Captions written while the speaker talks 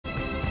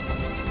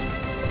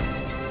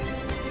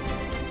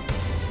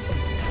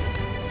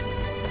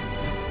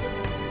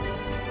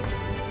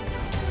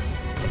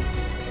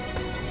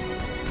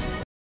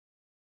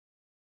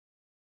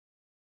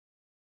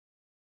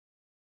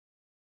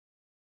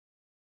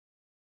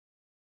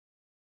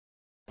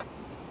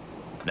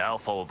Now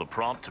follow the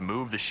prompt to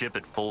move the ship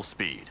at full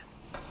speed.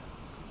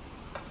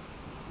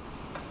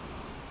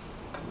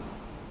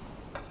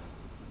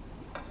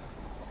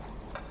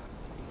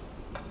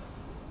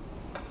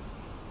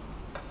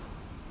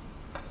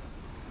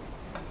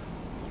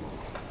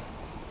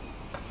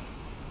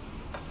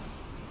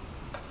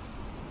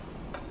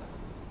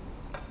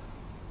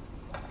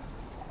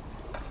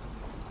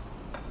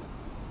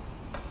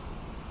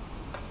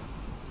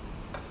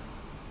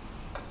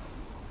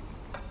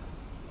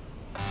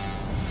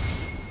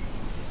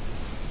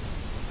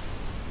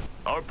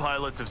 Our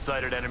pilots have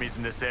sighted enemies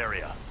in this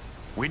area.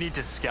 We need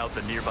to scout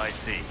the nearby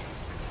sea.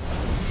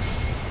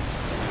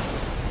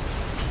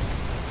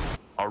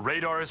 Our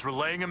radar is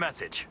relaying a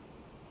message.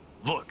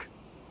 Look,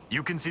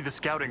 you can see the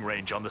scouting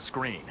range on the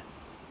screen.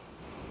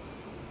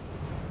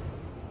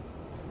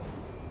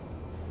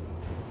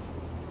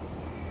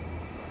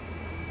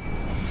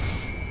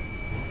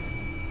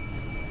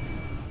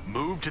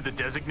 Move to the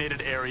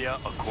designated area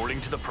according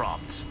to the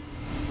prompts.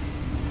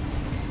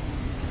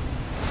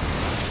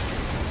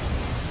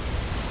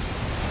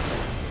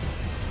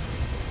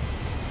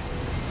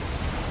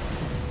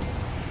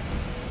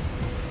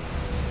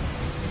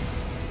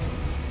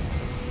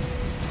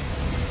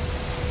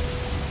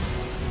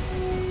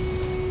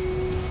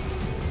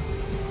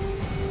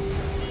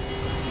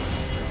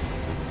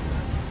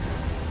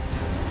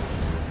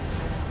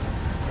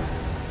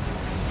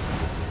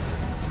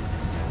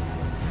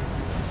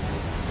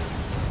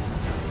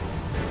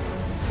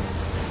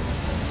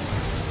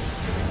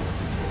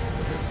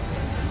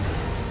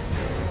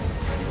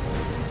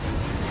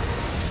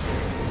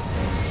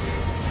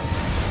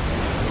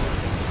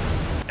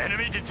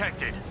 Enemy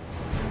detected.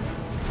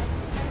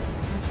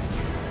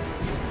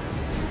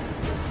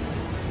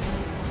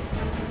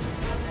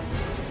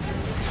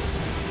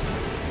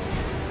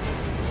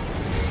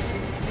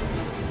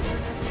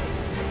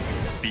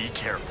 Be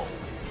careful.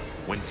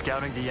 When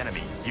scouting the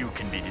enemy, you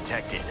can be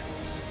detected.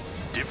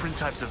 Different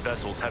types of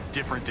vessels have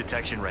different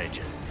detection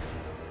ranges.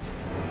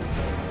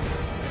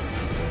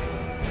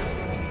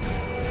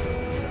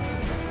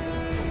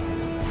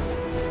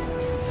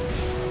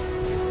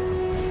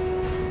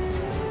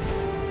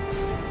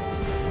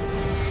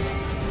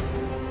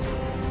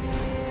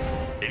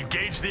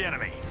 Engage the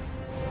enemy.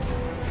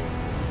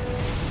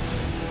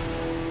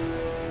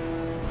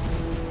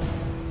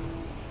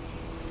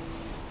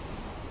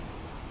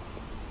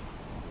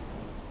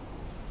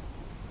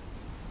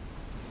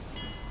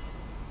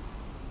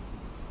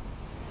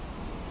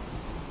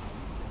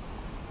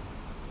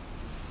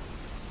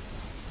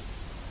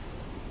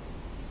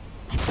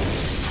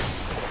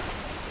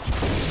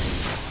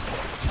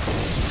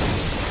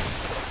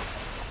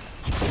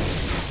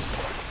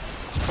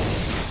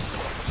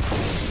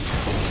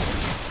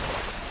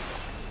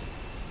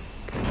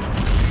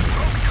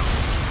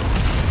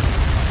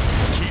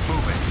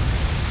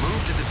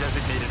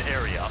 Designated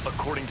area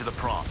according to the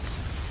prompts.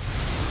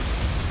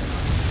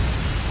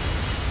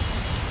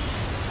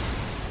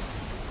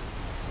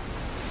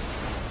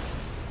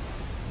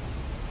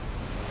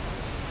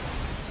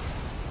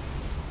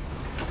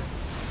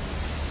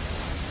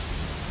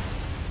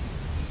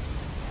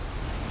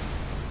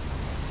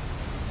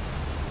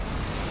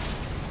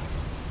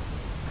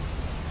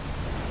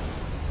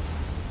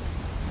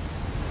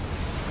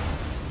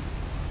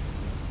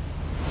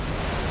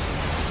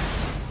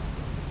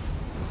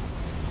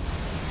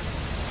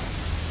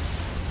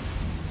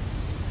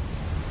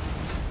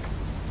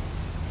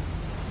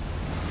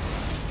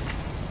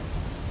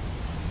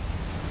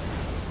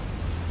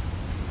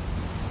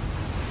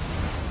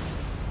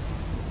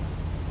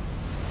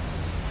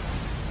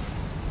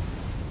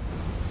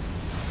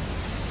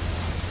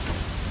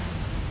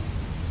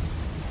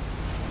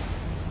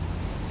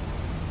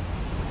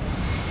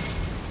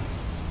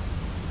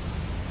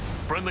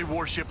 Friendly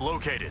warship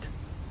located.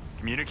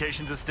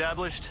 Communications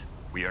established.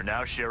 We are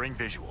now sharing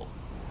visual.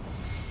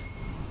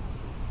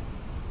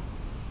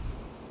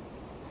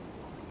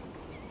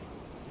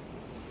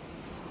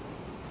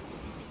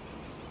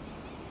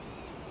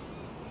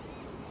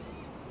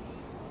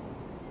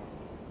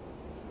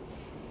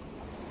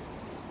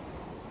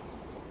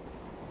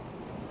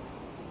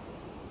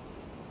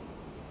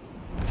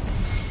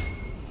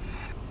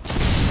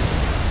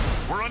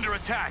 We're under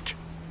attack.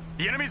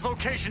 The enemy's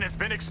location has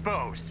been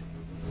exposed.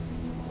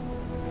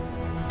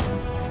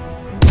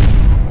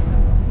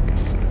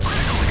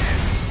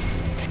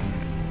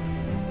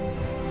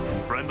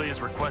 Friendly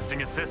is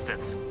requesting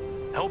assistance.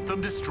 Help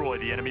them destroy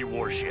the enemy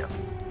warship.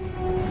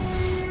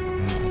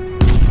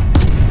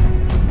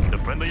 The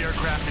friendly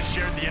aircraft has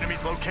shared the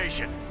enemy's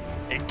location.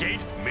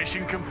 Engage.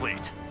 Mission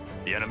complete.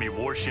 The enemy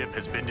warship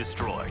has been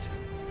destroyed.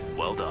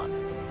 Well done.